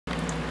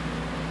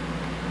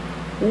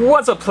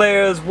What's up,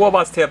 players?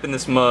 Warbots up in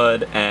this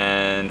mud,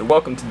 and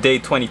welcome to day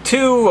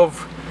 22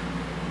 of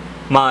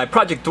my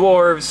Project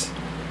Dwarves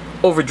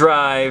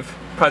Overdrive,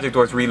 Project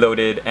Dwarves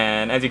Reloaded.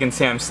 And as you can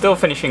see, I'm still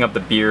finishing up the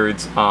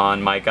beards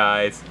on my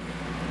guys.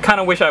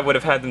 Kind of wish I would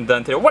have had them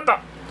done today. What the?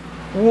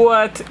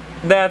 What?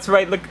 That's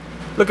right. Look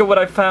at what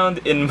I found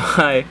in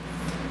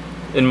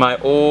my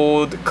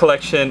old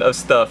collection of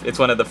stuff. It's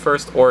one of the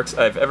first orcs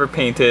I've ever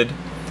painted.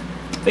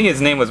 I think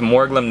his name was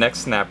Morglum Neck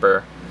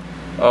Snapper.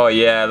 Oh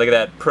yeah, look at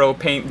that pro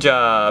paint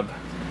job,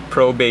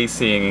 pro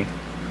basing.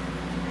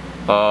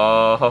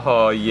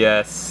 Oh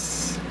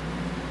yes.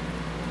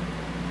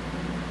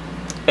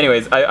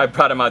 Anyways, I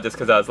brought him out just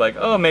because I was like,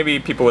 oh, maybe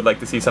people would like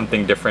to see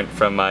something different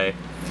from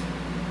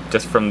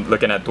just from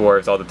looking at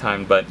dwarves all the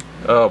time. But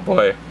oh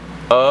boy,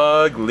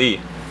 ugly.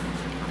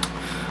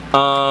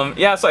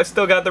 Yeah, so I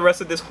still got the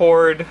rest of this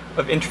horde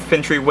of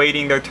infantry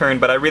waiting their turn,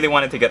 but I really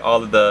wanted to get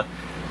all of the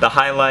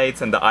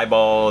highlights and the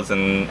eyeballs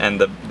and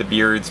the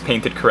beards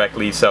painted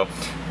correctly. So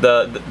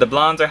the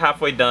blondes are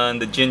halfway done,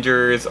 the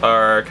gingers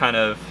are kind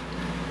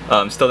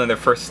of still in their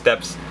first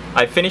steps.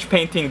 I finished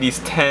painting these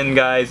 10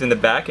 guys in the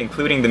back,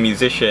 including the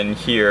musician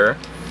here,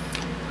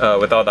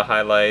 with all the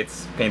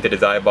highlights, painted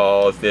his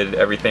eyeballs, did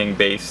everything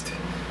based,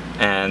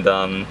 and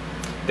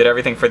did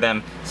everything for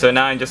them. So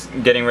now I'm just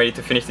getting ready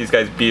to finish these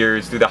guys'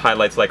 beards, do the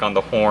highlights like on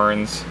the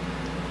horns,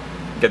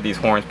 get these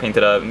horns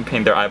painted up and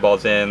paint their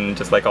eyeballs in,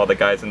 just like all the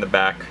guys in the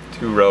back.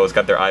 2 rows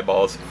got their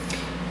eyeballs.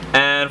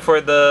 And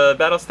for the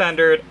battle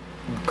standard,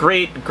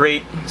 great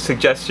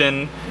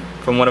suggestion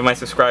from one of my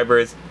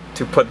subscribers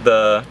to put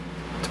a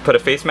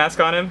face mask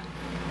on him.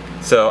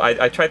 So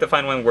I tried to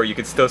find one where you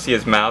could still see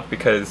his mouth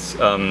because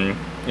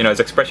you know, his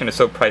expression is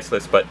so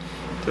priceless, but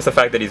just the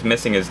fact that he's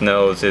missing his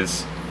nose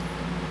is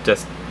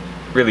just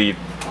really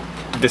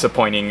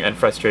disappointing and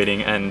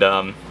frustrating and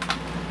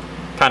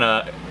kind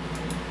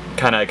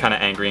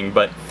of angering.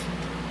 But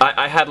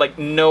I had like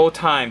no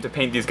time to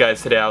paint these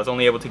guys today. I was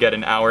only able to get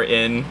an hour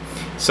in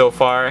so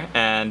far,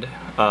 and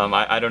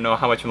I don't know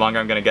how much longer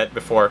I'm gonna get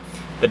before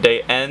the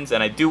day ends.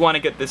 And I do want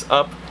to get this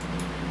up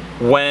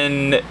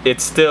when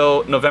it's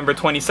still November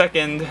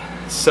 22nd,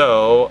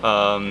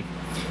 so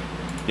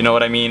you know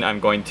what I mean. I'm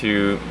going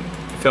to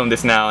film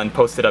this now and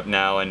post it up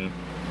now and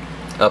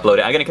upload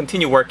it. I'm gonna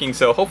continue working,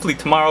 so hopefully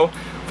tomorrow,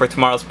 for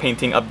tomorrow's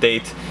painting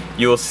update,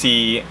 you'll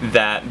see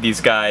that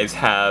these guys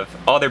have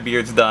all their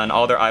beards done,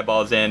 all their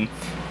eyeballs in,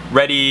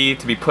 ready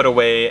to be put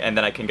away, and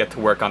then I can get to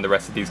work on the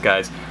rest of these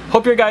guys.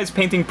 Hope your guys'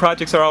 painting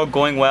projects are all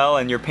going well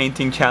and your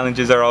painting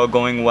challenges are all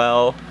going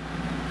well.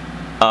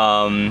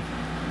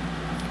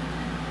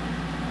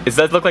 It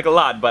does look like a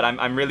lot, but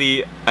I'm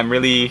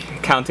really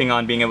counting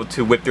on being able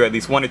to whip through at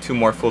least 1 or 2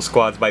 more full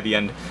squads by the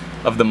end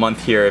of the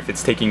month here, if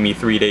it's taking me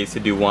 3 days to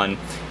do one.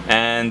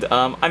 And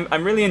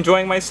I'm really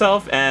enjoying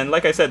myself, and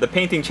like I said, the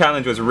painting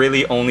challenge was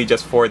really only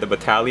just for the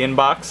battalion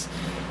box.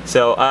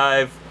 So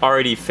I've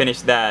already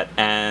finished that,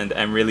 and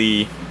I'm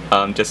really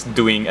just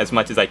doing as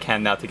much as I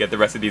can now to get the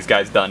rest of these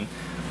guys done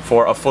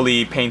for a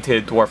fully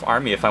painted dwarf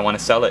army if I want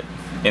to sell it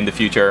in the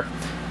future,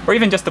 or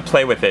even just to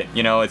play with it.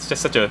 You know, it's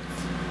just such a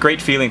great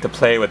feeling to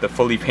play with a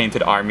fully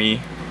painted army.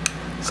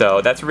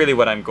 So that's really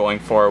what I'm going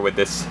for with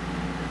this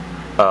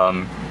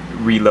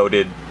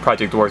reloaded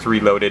Project Dwarves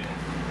Reloaded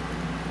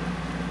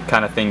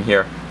kind of thing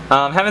here.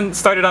 Haven't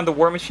started on the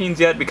war machines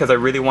yet because I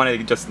really want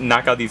to just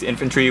knock out these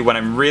infantry. When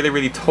I'm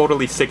really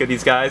totally sick of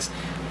these guys,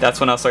 that's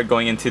when I'll start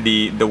going into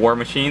the war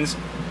machines.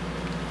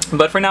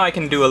 But for now I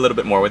can do a little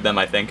bit more with them.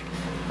 I think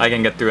I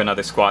can get through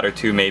another squad or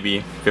 2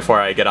 maybe before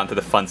I get onto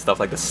the fun stuff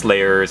like the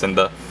slayers and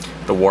the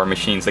war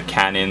machines, the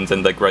cannons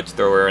and the grudge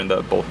thrower and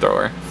the bolt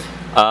thrower.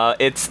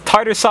 It's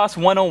Tartar Sauce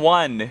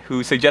 101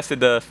 who suggested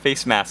the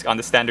face mask on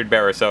the standard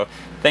bearer, so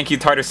thank you,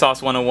 Tartar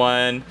Sauce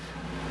 101.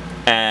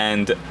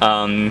 And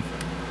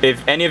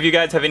if any of you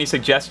guys have any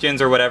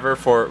suggestions or whatever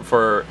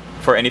for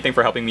anything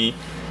for helping me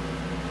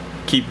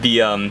keep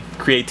the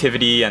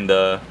creativity and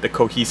the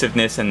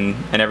cohesiveness and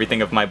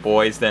everything of my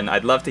boys, then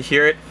I'd love to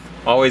hear it.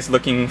 Always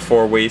looking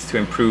for ways to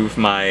improve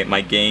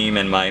my game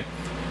and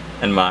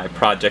my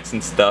projects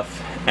and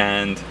stuff.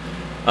 And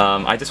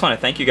I just want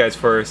to thank you guys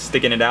for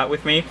sticking it out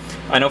with me.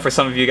 I know for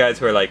some of you guys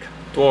who are like,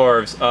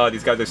 dwarves, oh,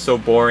 these guys are so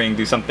boring,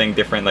 do something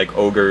different like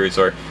ogres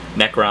or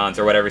necrons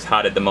or whatever's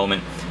hot at the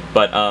moment.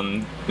 But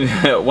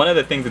one of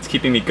the things that's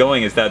keeping me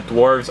going is that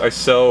dwarves are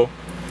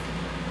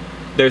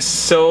they're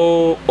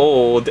so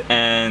old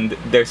and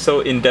they're so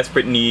in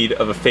desperate need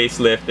of a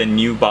facelift and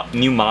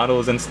new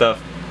models and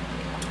stuff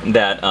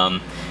that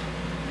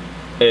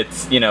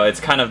it's, you know, it's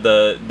kind of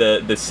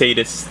the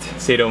sadist,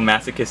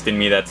 sadomasochist in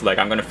me that's like,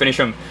 I'm gonna finish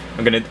them,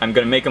 I'm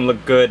gonna make them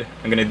look good,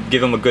 I'm gonna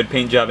give them a good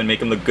paint job and make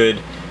them look good,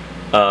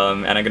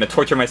 and I'm gonna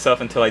torture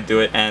myself until I do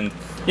it. And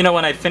you know,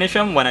 when I finish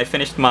them, when I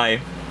finished my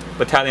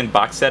battalion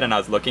box set and I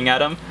was looking at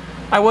them,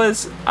 I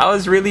was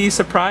really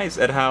surprised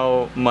at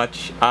how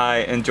much I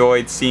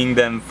enjoyed seeing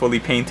them fully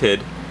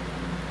painted.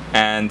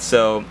 And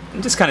so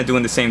I'm just kind of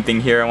doing the same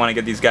thing here. I want to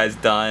get these guys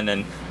done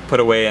and put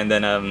away, and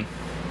then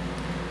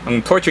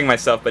I'm torturing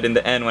myself, but in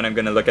the end when I'm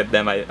going to look at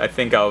them, I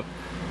think I'll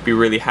be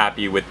really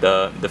happy with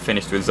the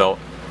finished result.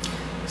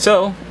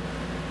 So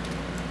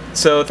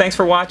thanks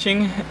for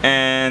watching,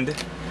 and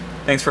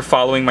thanks for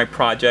following my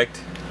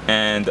project,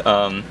 and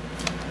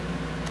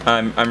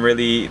I'm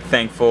really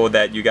thankful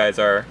that you guys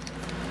are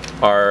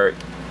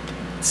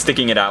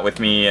sticking it out with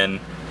me. And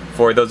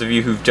for those of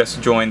you who've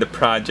just joined the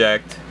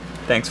project,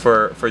 thanks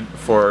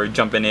for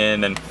jumping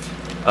in. And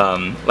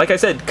like I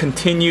said,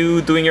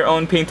 continue doing your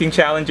own painting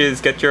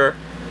challenges. Get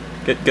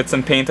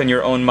some paint on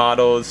your own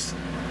models.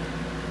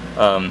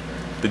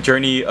 The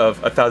journey of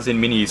 1,000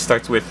 minis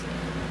starts with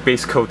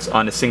base coats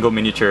on a single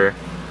miniature.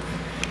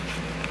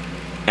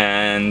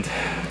 And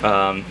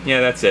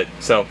yeah, that's it.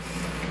 So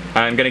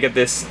I'm gonna get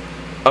this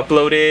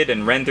uploaded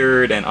and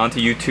rendered and onto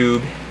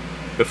YouTube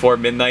before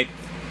midnight,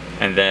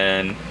 and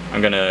then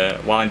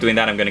while I'm doing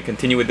that, I'm gonna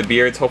continue with the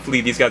beards. Hopefully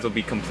these guys will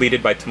be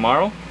completed by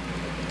tomorrow,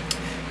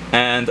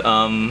 and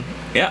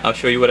yeah, I'll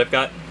show you what I've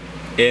got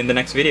in the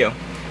next video.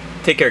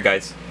 Take care,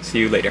 guys. See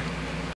you later.